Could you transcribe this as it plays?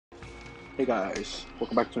Hey guys,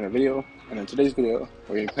 welcome back to another video. And in today's video,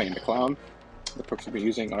 we're going to be playing the clown. The perks we'll be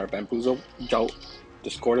using are Bamboozle, Jolt,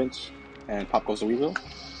 Discordance, and Pop Goes the Weasel.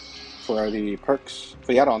 For the perks,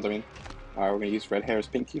 for the add-ons, we're going to use Red Hair's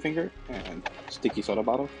Pinky Finger and Sticky Soda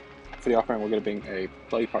Bottle. For the offering, we're going to bring a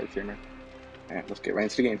Bloody Party Streamer. And let's get right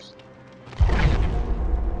into the games.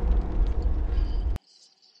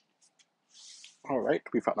 Alright,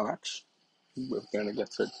 we found a match. We're going to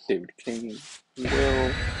get to David King,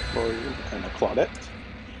 Will, Lori, and a Claudette.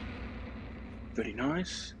 Very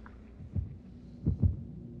nice.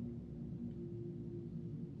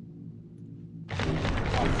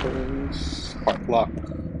 Offerings, Art Block,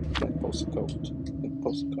 and postcard.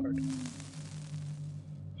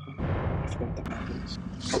 I forgot what that map is.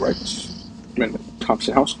 Alright. I'm in the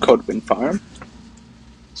Thompson House, Code Wind Farm.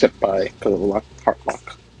 Set by Heart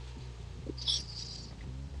Lock. Let's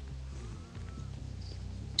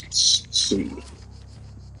see.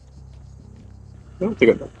 I don't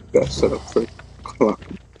think I got the best setup for clock,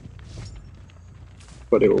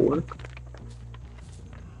 but it will work.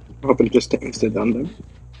 I'm hoping just to insta down them.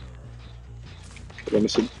 Let me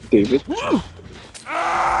see David.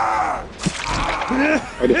 I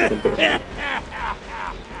didn't think that.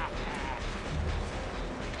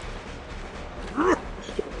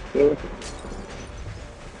 There.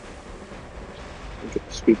 Get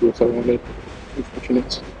the speed boost I wanted.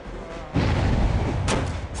 Unfortunate.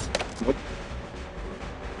 Nope.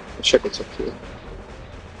 Let's check what's up here.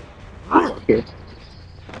 Here.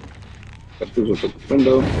 Got through the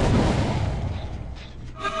window.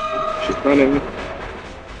 She's running.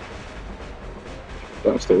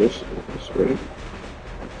 Downstairs. Just ready.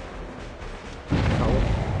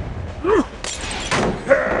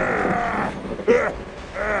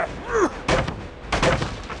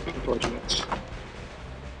 Unfortunate.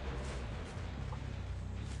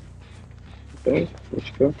 Okay, where'd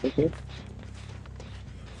you go? Okay.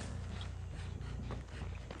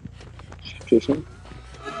 Jason.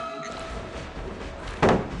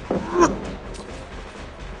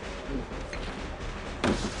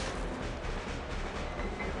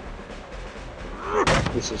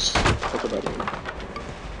 This is such a bad one.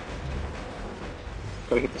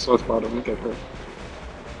 Gotta hit the slow spot and get her.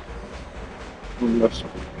 Unless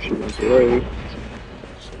she runs away.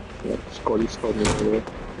 Yeah, Scotty's holding her away.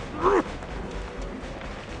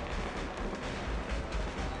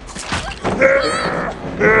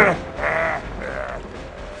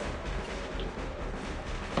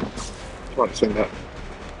 I'm not saying that.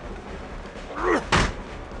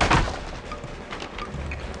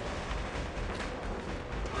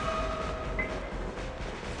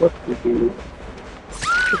 What do you do?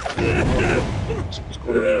 Just go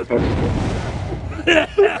to the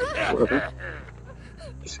whatever.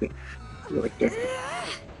 See, you're right there.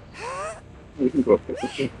 You can go up there.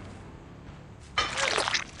 Okay.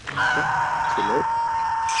 Too low.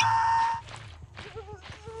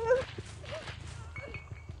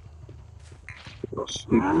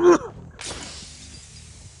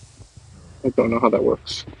 I don't know how that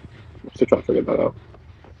works. I'm still trying to figure that out.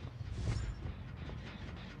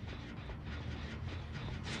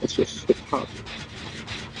 Let's just hit top.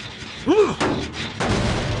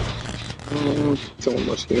 Someone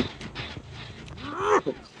must do.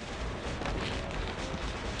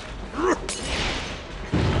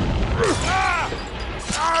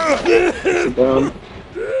 Sit down.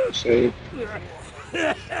 Save.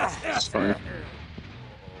 It's fine.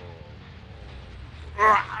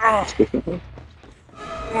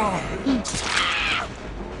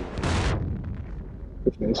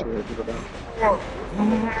 It's nice here to go down.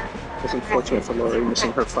 It's unfortunate for Lori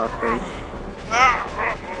missing her flashbang.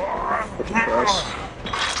 Looking for us.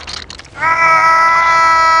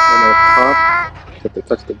 And they're pop. If they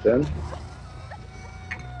touch the den.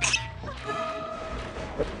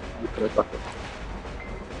 You could have ducked it.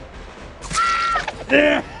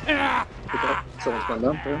 Someone's gone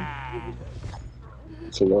down there.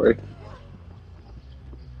 It's a Lori.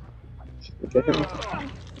 Should we get him?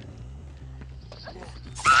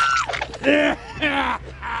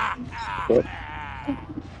 Good.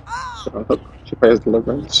 She plays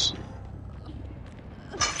Deliverance.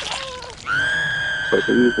 So I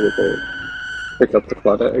can usually go pick up the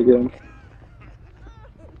Claudette again.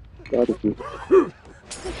 God, if you...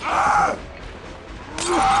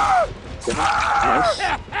 Yeah, nice.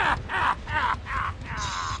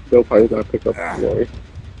 Bill probably gonna pick up Lori.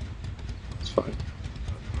 It's fine.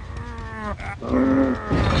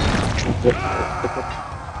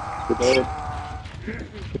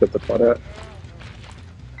 Pick up the Claudette.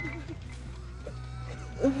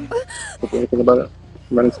 Don't do anything about it.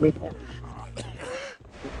 Run into me.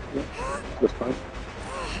 Yeah, that's fine.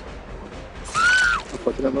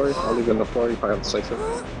 put it in Lori. I'll leave it on the floor. You probably have to slice it.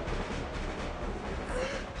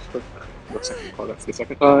 Looks like you call that for the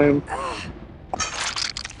second time.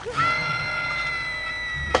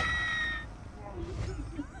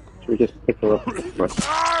 Should we just pick her up first?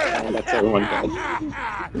 Oh, that's everyone dead.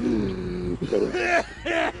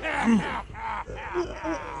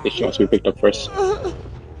 They show us we picked up first.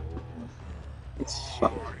 It's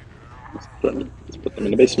fine. Let's put them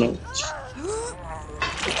in the basement.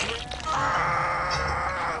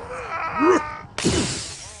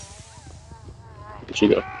 Where'd she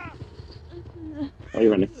go? Why are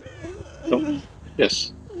you running? Don't.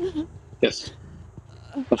 Yes. Yes.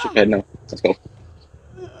 Don't shake your head now. Let's go.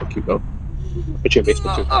 Fuck you, go. Put you in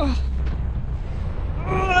basement too.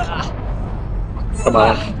 Come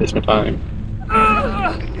on, basement time.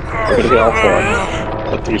 We're gonna get all four.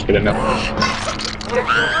 Let three's good enough.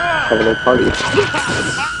 Have a little party.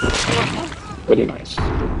 Pretty nice.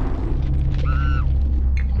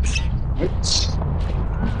 Right.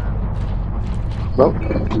 Well,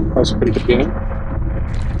 that was a pretty good game.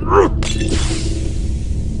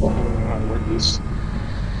 Work these.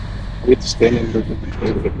 I get to spin and move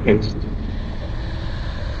the paste.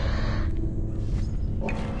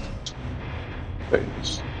 Very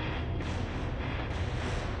nice.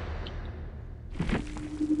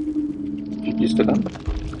 GG's to them.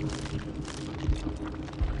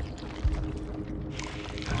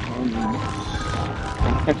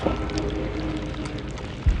 Next one.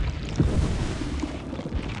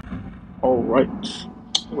 Alright.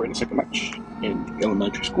 We're in the second match in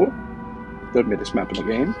elementary school. The admittedest map in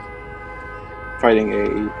the game. Fighting a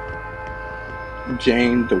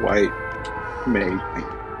Jane, Dwight, May,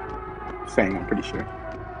 Fang, I'm pretty sure.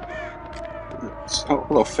 Oh,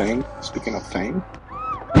 hello, Fang. Speaking of Fang.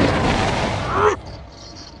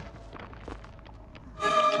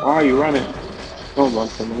 Why are you running? Don't run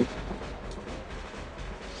from me.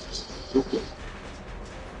 Stupid.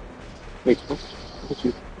 Wait, what's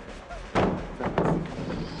you?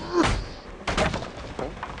 Okay.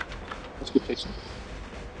 Let's go chasing.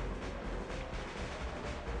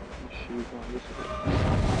 She's on this way.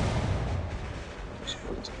 Let's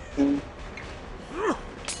go this thing.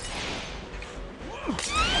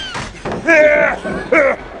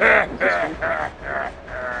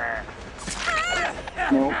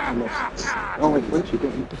 No, I missed. Oh wait, what is she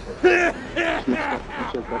doing?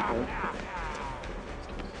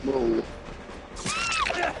 Whoa.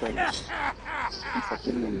 Thanks.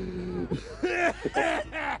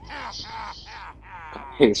 I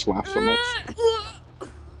hate Swaff so much.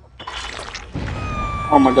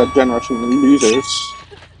 Oh my god, Gen Rushing losers.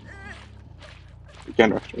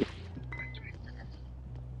 Gen Rushing.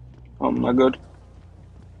 Oh my god.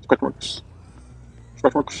 Scratchmarks.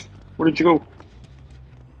 Scratchmarks. Where did you go?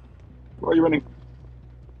 Where are you running?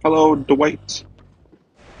 Hello, Dwight.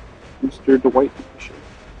 Mr. Dwight.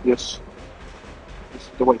 Yes.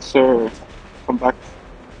 Mr. Dwight, sir. Come back.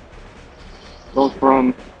 Don't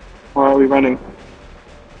run. Why are we running?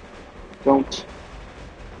 Don't.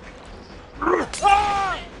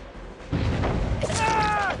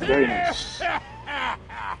 Very nice.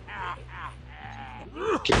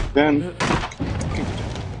 Okay, then.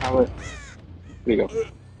 Pallet. There you go.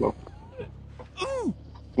 Low.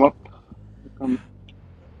 Come up. Come.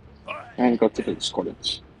 And go to the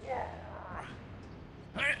discordance.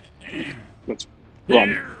 Let's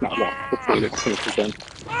run. Not walk. Hopefully let's finish again.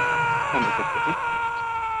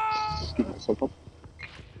 Keep myself up.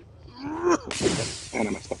 And I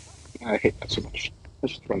messed up. I hate that so much.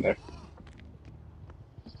 Let's just run there.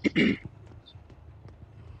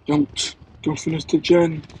 Don't finish the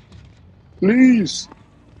gen. Please.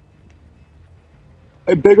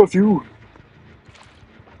 I beg of you.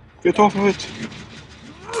 Get off of it.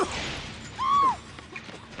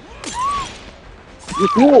 You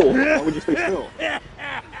fool. Why would you stay still? It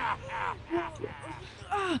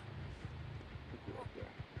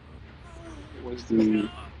was the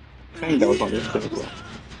thing that was on this thing as well.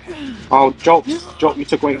 Oh, Jolt, you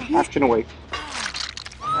took away action away.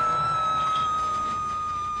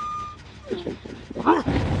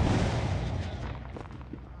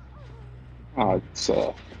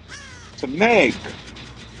 It's a Meg.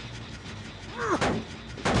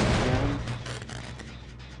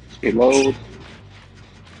 Reload.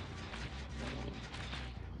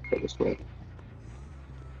 Go this way.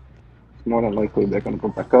 It's more than likely they're gonna go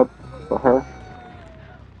back up for her.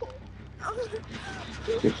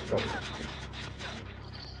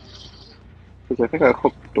 Because I think I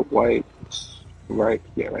hooked the white right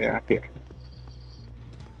here.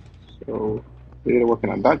 So they're either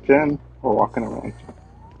working on that gen or walking around.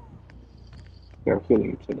 They're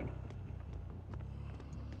healing each other.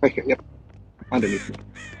 Right here, yep. underneath me.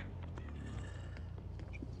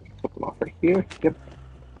 Flip them off right here. Yep.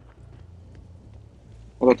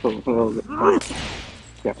 I'll go to a little bit.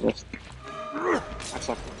 Yeah, rest. I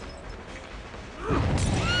suck.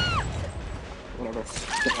 Whatever.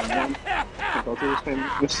 Get my one. I'll go through this thing.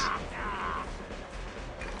 This.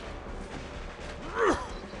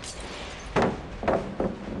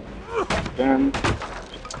 Then.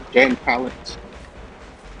 Gain pallets.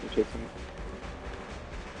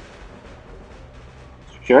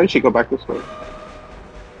 Should she go back this way?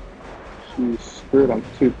 She's screwed on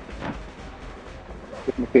two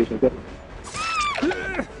different occasions.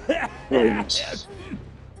 Very nice.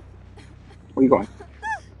 Where are you going?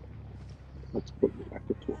 Let's go back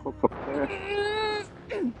to 2 o'clock up there.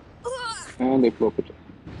 And they blow up the gym.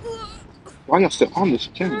 Why are you still on this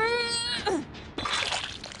gym?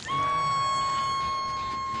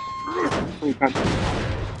 Oh, can't.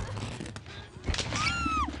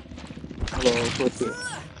 Hello, what's here?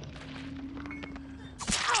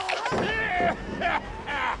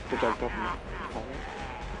 Good job, definitely.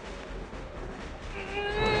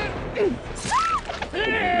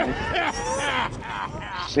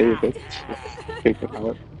 Save it. Take the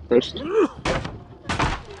pallet first.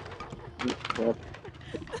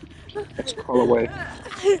 Let's crawl away.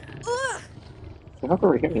 So how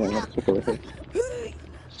over here? Yeah, let's look over here.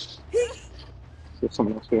 There's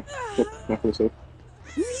someone else here. Yep, not for safe.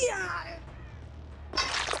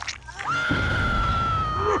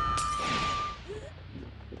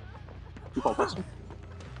 You call Buster?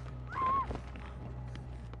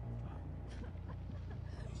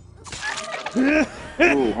 Ooh,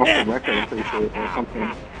 off the record, I'm pretty sure, or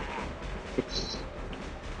something. It's...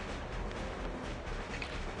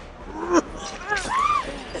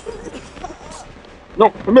 No,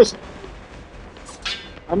 I missed!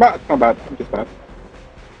 I'm bad. Not bad. I'm just bad.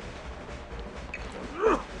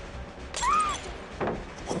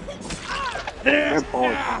 Yeah,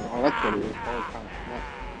 ball time. Oh, that's what it is. Ball time. Not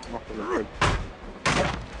off the record.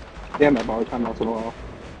 Damn that ball time once in a while.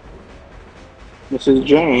 Mrs.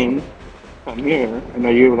 Jane, come here. I know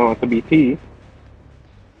you don't want the BP.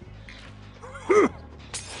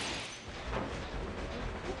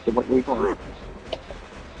 So what are we going?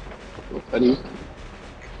 What's that?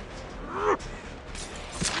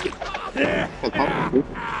 That's not good.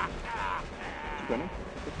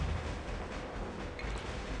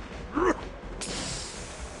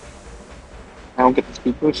 I don't get the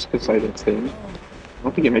speed boost because I didn't stay in. I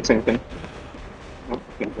don't think it makes anything. Nope,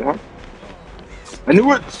 can't do that. I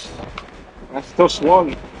knew it! I still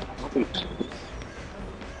swung. Nothing.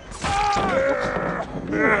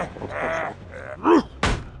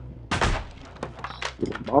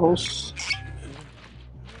 Bottles.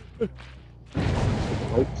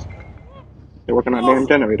 Lights. They're working on a damn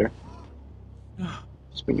generator.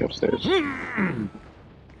 Swing you upstairs.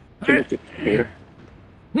 Connect it here.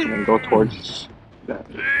 And then go towards that.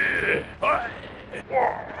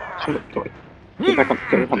 Shut up, toy. Get back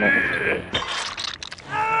on that.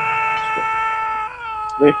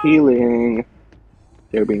 They're healing.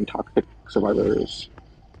 They're being toxic survivors.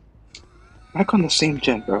 Back on the same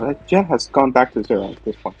gen, bro. That gen has gone back to 0 at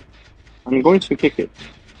this point. I'm going to kick it.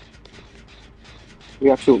 We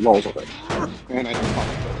have 2 lulls already. And I don't pop.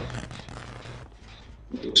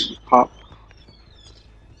 Pop.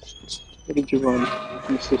 Where did you run?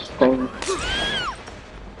 Use this thing.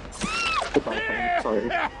 Goodbye, thing.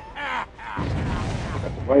 Sorry. I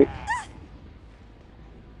got the right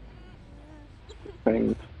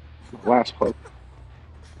thing. Last cloak.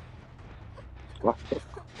 Last cloak.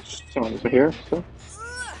 Someone over here, so.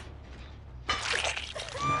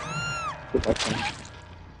 Goodbye, thing.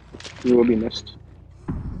 You will be missed.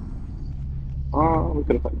 We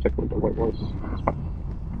could have checked what the white was. That's fine.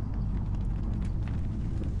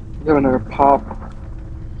 We have another pop.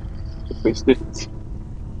 Just wasted it.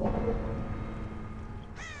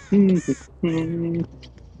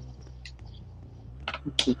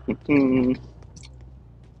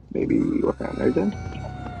 Maybe work on there then?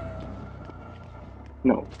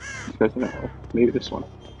 No, because no. Maybe this one.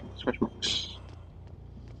 Stretch marks.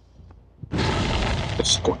 The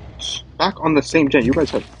squat. Back on the same gen. You guys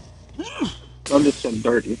have done this gen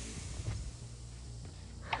dirty.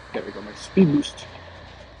 There we go. My speed boost.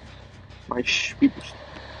 My speed boost.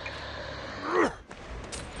 Oh.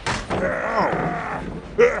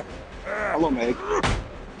 Hello, Meg.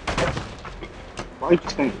 Why are you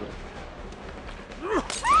standing there?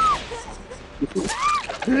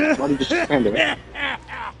 Why did you just stand there?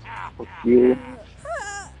 Fuck you.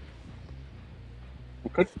 I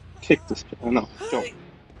could kick this. No, don't.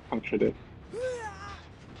 Punctured it.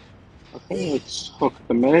 Okay, let's hook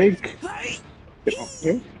the Meg. Get off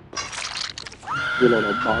here. reload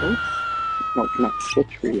our bottle. No, not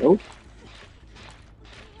switch, reload.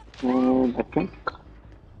 And I think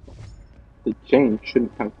the Jane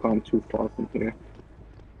shouldn't have gone too far from here.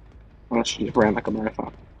 Unless she just ran like a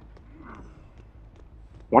marathon.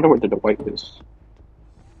 Wonder where the Dwight is.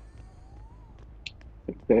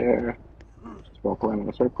 Right there. Just walk around in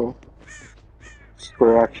a circle.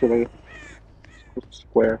 Square, actually.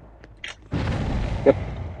 Square. Yep.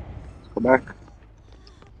 Let's go back.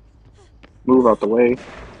 Move out the way.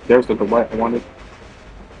 There's the Dwight I wanted.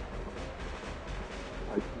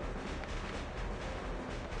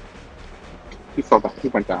 He fell down. He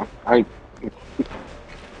went down.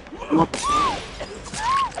 What the hell?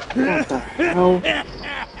 What the hell?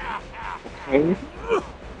 Okay.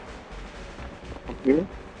 Come here.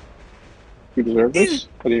 You deserve this?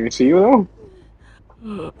 I didn't even see you though.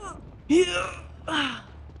 I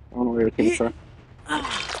don't know where your team's from.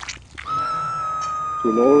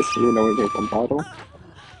 Too low, so you know where there's a bottle.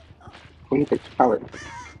 Queen takes power.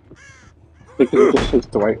 Because it just says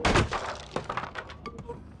Dwight.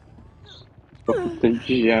 So put the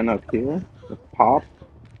Gen up here. The pop.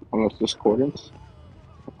 Almost discordance.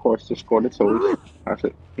 Of course, discordance always has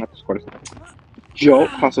it. Not discordance. Jolt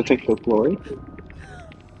has to take the glory.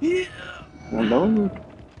 And then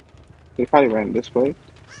they probably ran this way.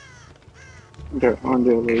 They're on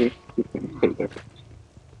their way. You can stay there.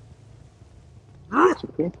 It's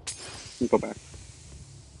okay. You go back.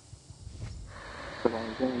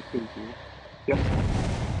 Yep.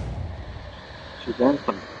 She's on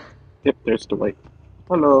from. Yep, there's the light.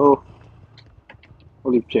 Hello.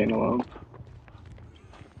 I'll leave Jane alone.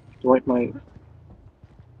 Dwight might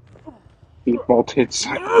be vaulted.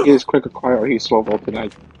 He is quick acquire or he's slow vaulted. I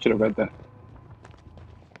should have read that.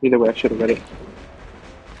 Either way, I should have read it.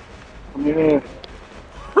 Come here.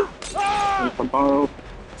 Come from borrow.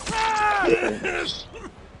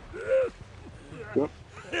 Yep.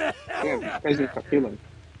 Damn, these guys need to healing.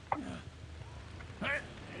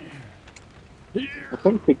 I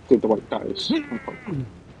think he did the white guys.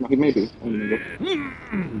 No, he may be.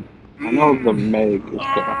 I know the Meg is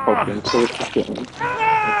gonna help him, so is the healing.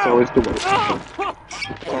 And so is the white.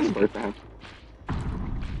 That's very bad.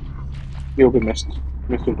 You'll be missed.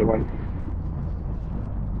 Mr. Dwight.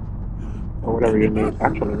 Or whatever your name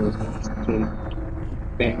actually is.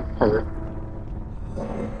 Dang, her.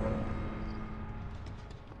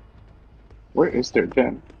 Where is their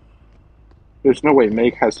Gen? There's no way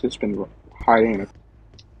Meg has just been hiding.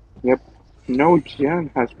 Yep. No Gen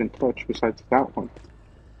has been touched besides that one.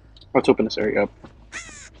 Let's open this area up.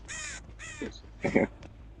 Here.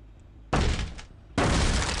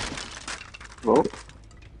 Well,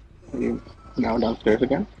 are you now downstairs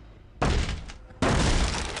again?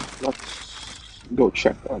 Let's go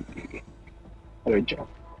check on the other Gen.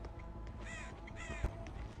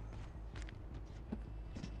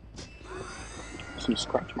 Some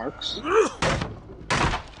scratch marks.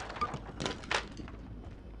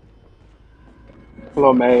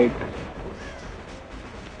 Hello, Meg.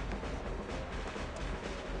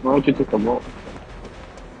 Why don't you take a walk?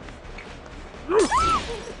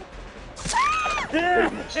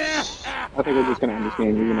 I think we're just gonna end this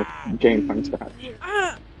game even if Jane finds the hatch.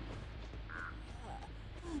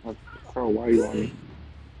 Bro, why are you on me?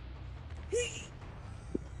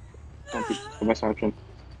 Don't be the massage him.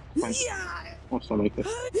 Fine. I'll still make this.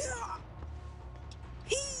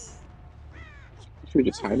 Should we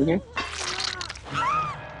just hide in here?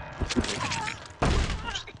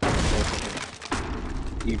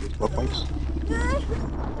 Easy points.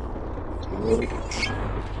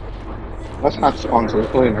 Let's not spawn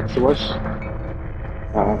directly next to us.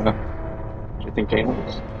 I think Jane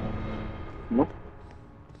is. Nope.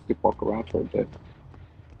 We walk around for a bit.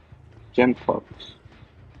 Gen plugs.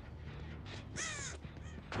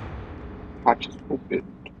 Hatch is open.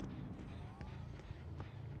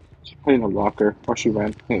 She's playing a locker. Or she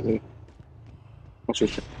ran lately. Oh,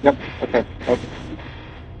 she's. Yep, okay.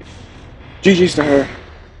 GG's to her.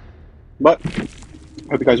 But, I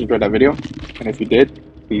hope you guys enjoyed that video. And if you did,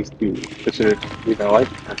 please do consider leaving a like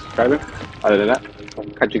and subscribing. Other than that, I'll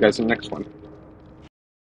catch you guys in the next one.